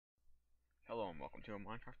Hello and welcome to a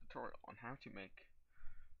Minecraft tutorial on how to make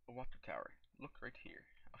a water tower. Look right here.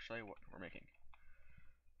 I'll show you what we're making.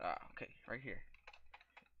 Okay, right here.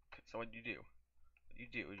 Okay, so what you do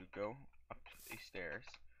is you go up these stairs,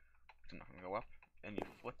 which I'm not gonna go up, and you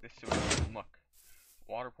flick this switch and look.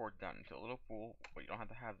 Water poured down into a little pool, but you don't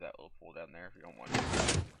have to have that little pool down there if you don't want to.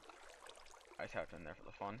 I just have it in there for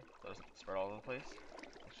the fun, so it doesn't spread all over the place.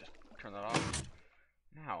 Let's just turn that off.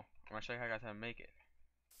 Now, I'm gonna show you how to make it.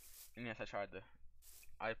 And yes, I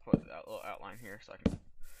put that little outline here so I can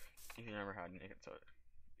easily remember how to make it so it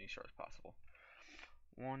be as short as possible.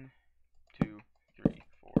 1, 2, 3,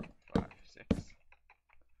 4, 5, 6.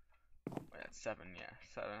 Wait, that's 7, yeah.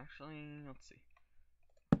 7 actually, let's see.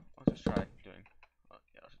 Let's just try doing,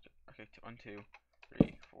 yeah, let's do, okay, 1, 2,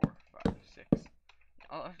 3, 4, 5, 6.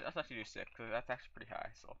 Let's actually do 6, because that's actually pretty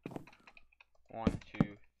high, so. 1,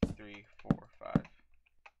 2, 3, 4, 5.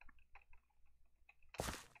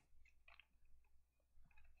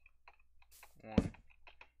 1,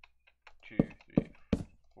 2, 3,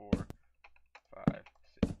 4, 5,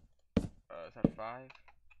 6. Is that 5?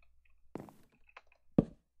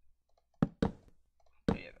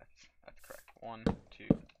 Yeah, that's correct. 1, 2,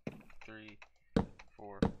 3,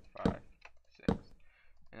 4, 5, 6.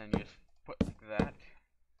 And then you just put that,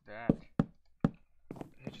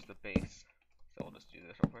 it's just the base. So we'll just do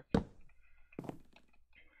this real quick.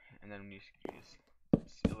 And then you just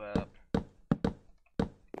seal that up.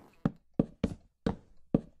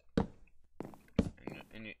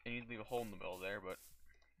 And you leave a hole in the middle there, but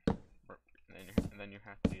and then you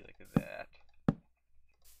have to do like that.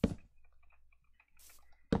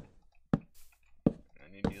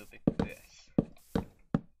 And you do like this.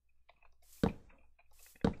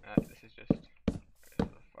 This is just for the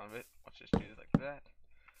fun of it. Let's just do it like that.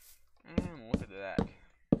 And look at that.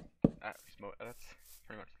 That's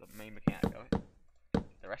pretty much the main mechanic of it.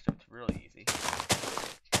 The rest of it's really easy. I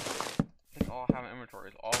think all I have in inventory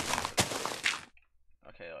is all these.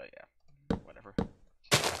 Okay, yeah, whatever.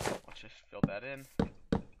 Let's just fill that in.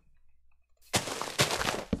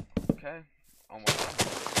 Okay, almost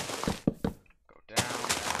done. Go down,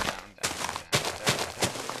 down, down, down, down,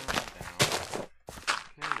 down, down, down.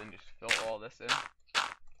 Okay, then just fill all this in.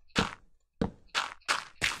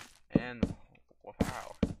 And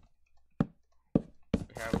wow,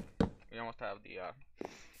 we almost have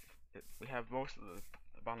we have most of the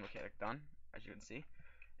bottom mechanic done, as you can see,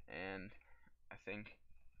 and I think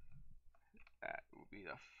that will be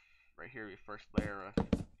right here the first layer of,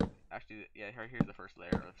 actually, yeah, right here's the first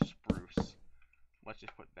layer of spruce. Let's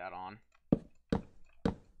just put that on. I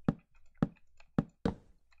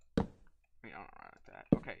mean, I don't know like that.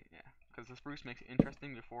 Okay, yeah, because the spruce makes it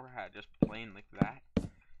interesting. Before I had just plain like that.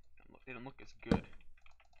 It didn't look as good.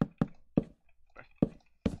 But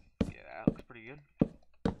yeah, that looks pretty good.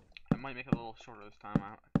 I might make it a little shorter this time.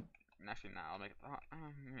 Actually, now I'll make it.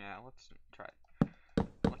 Yeah, let's try it.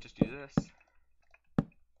 Let's just do this.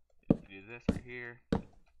 Do this right here.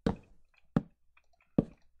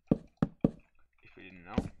 If you didn't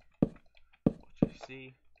know, let's just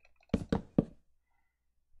see.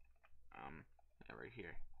 Yeah, right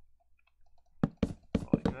here.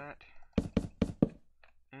 Like that.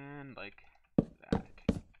 And like that.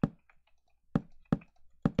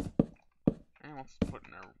 And let's put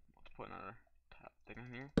another top thing in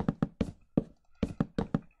here.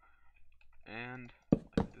 And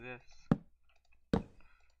like this.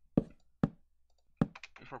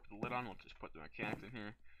 Before I put the lid on, let's just put the mechanics in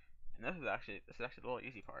here. And this is actually the little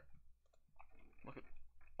easy part. Look at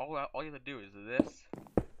all you have to do is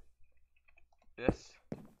this,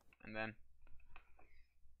 and then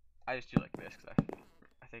I just do like this because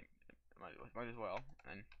I think it might as well.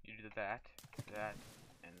 And you do that,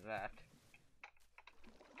 and that,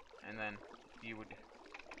 and then you would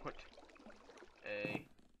put a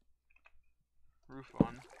roof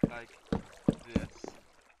on like this,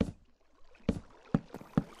 and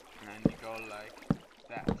then you go like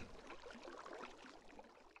that,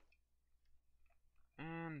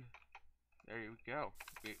 and there you go.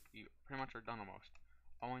 You pretty much are done almost.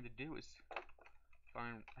 All I need to do is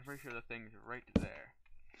I'm pretty sure the thing is right there.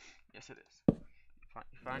 Yes, it is.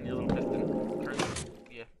 You find your little piston,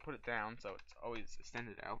 you put it down so it's always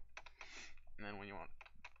extended out, and then when you want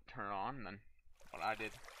to turn it on, then what I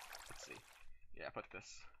did, let's see, yeah, I put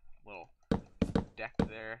this little deck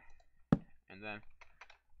there, and then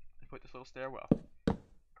I put this little stairwell.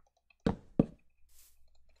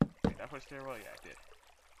 Did I put a stairwell? Yeah, I did,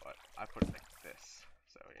 but I put it like this,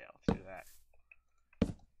 so yeah, let's do that.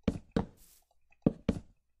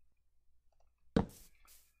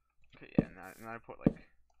 Okay, yeah, and I put like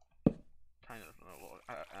kind of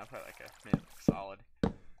I put like made it solid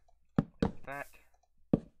like that.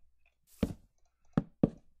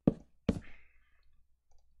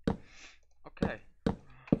 Okay.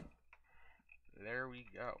 There we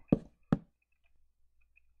go.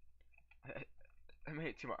 I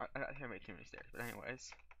made too much. I made too many stairs. But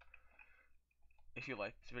anyways, if you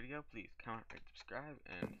liked this video, please comment, rate, subscribe,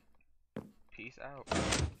 and peace out.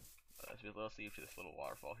 Let's see for this little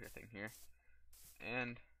waterfall here thing here,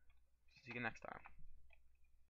 and see you next time.